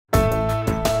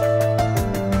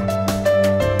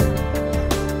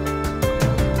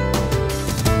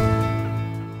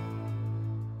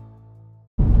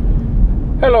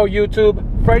Hello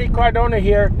YouTube, Freddie Cardona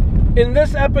here. In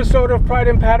this episode of Pride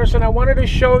in Paterson, I wanted to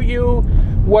show you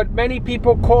what many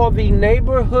people call the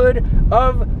neighborhood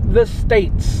of the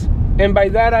states. And by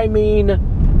that I mean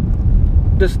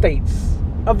the states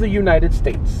of the United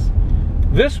States.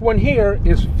 This one here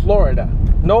is Florida.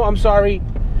 No, I'm sorry.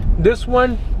 This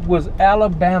one was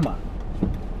Alabama.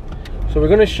 So we're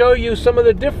going to show you some of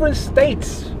the different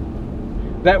states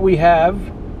that we have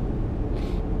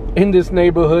in this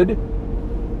neighborhood.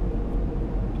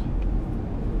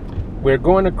 We're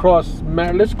going across,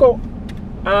 let's go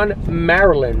on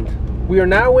Maryland. We are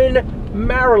now in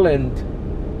Maryland.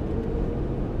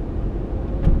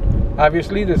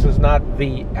 Obviously, this is not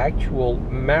the actual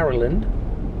Maryland.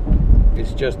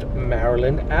 It's just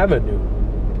Maryland Avenue.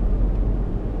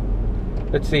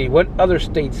 Let's see, what other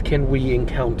states can we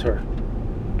encounter?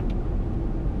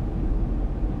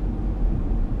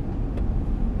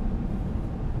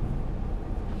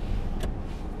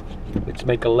 Let's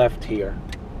make a left here.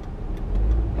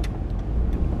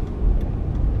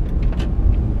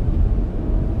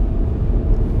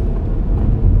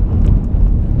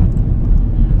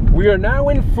 We are now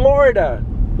in Florida,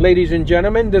 ladies and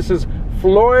gentlemen. This is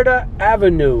Florida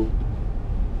Avenue.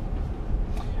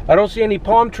 I don't see any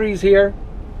palm trees here.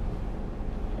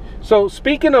 So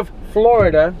speaking of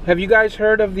Florida, have you guys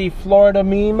heard of the Florida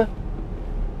meme?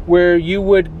 Where you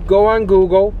would go on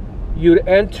Google, you'd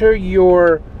enter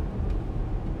you'd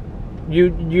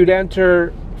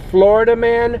enter Florida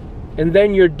man and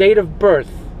then your date of birth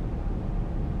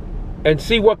and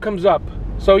see what comes up.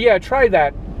 So yeah, try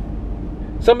that.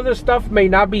 Some of the stuff may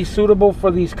not be suitable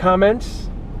for these comments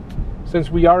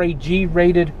since we are a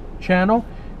G-rated channel.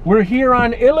 We're here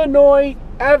on Illinois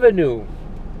Avenue.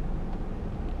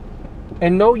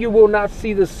 And no, you will not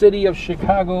see the city of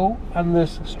Chicago on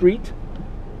this street.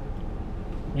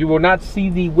 You will not see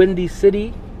the Windy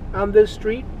City on this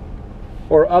street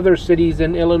or other cities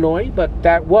in Illinois, but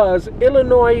that was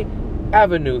Illinois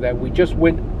Avenue that we just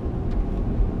went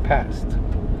past.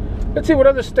 Let's see what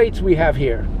other states we have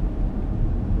here.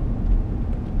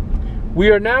 We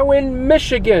are now in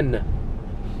Michigan.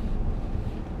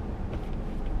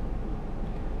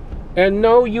 And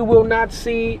no, you will not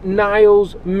see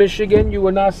Niles, Michigan. You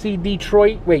will not see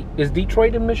Detroit. Wait, is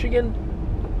Detroit in Michigan?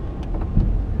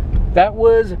 That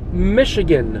was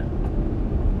Michigan.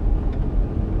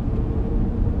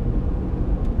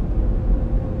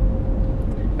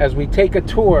 As we take a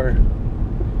tour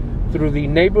through the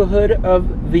neighborhood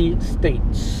of the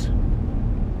states.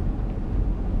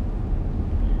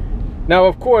 Now,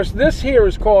 of course, this here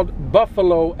is called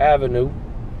Buffalo Avenue.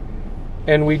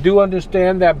 And we do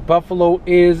understand that Buffalo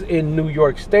is in New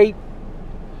York State.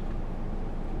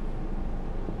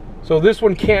 So this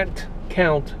one can't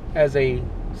count as a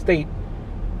state.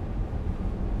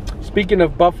 Speaking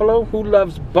of Buffalo, who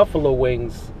loves buffalo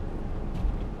wings?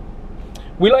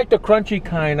 We like the crunchy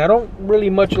kind. I don't really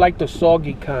much like the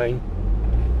soggy kind.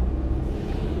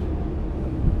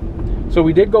 So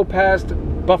we did go past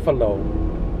Buffalo.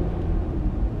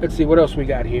 Let's see what else we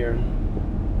got here.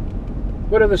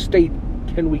 What other state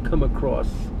can we come across?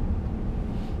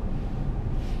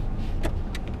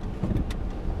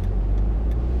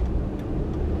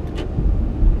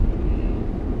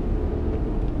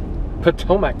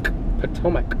 Potomac.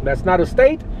 Potomac. That's not a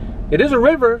state. It is a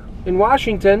river in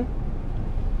Washington.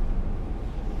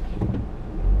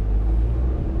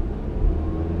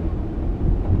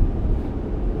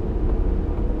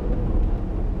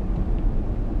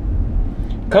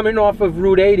 Coming off of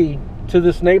Route 80 to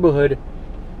this neighborhood,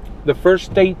 the first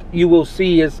state you will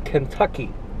see is Kentucky.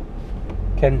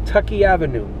 Kentucky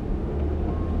Avenue.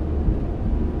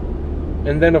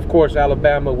 And then, of course,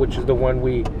 Alabama, which is the one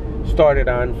we started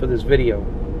on for this video.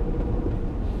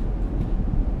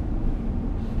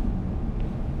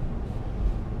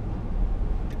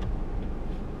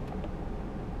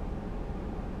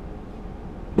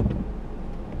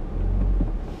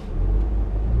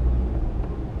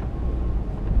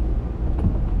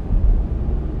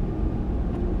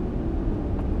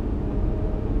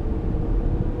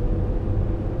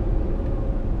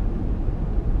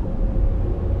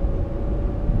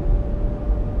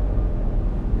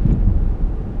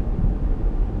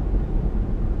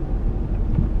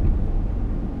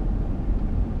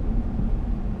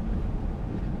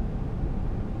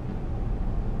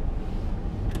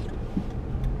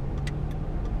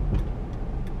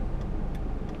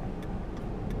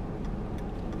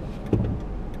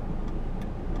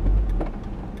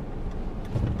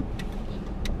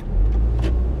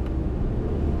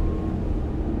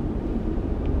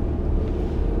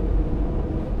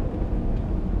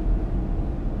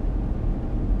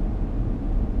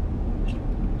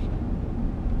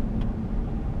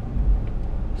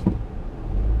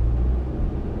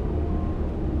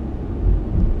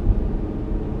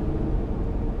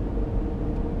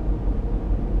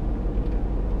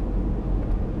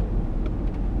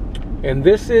 And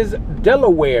this is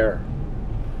Delaware.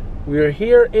 We're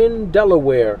here in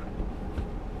Delaware.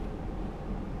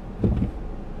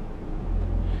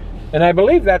 And I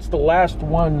believe that's the last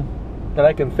one that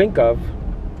I can think of.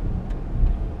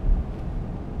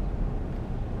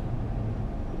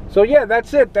 So yeah,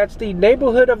 that's it. That's the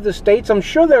neighborhood of the states. I'm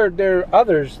sure there are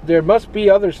others. There must be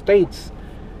other states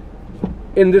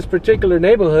in this particular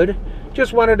neighborhood.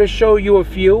 Just wanted to show you a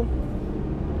few.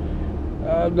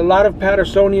 A lot of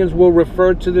Patersonians will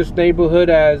refer to this neighborhood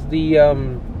as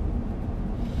the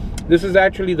this is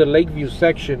actually the Lakeview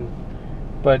section,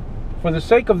 but for the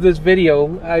sake of this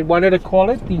video, I wanted to call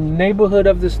it the neighborhood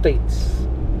of the states.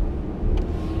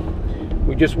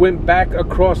 We just went back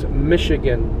across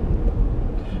Michigan.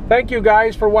 Thank you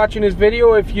guys for watching this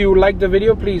video. If you liked the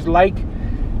video, please like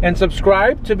and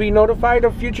subscribe to be notified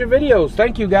of future videos.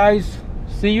 Thank you guys.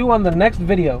 See you on the next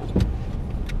video.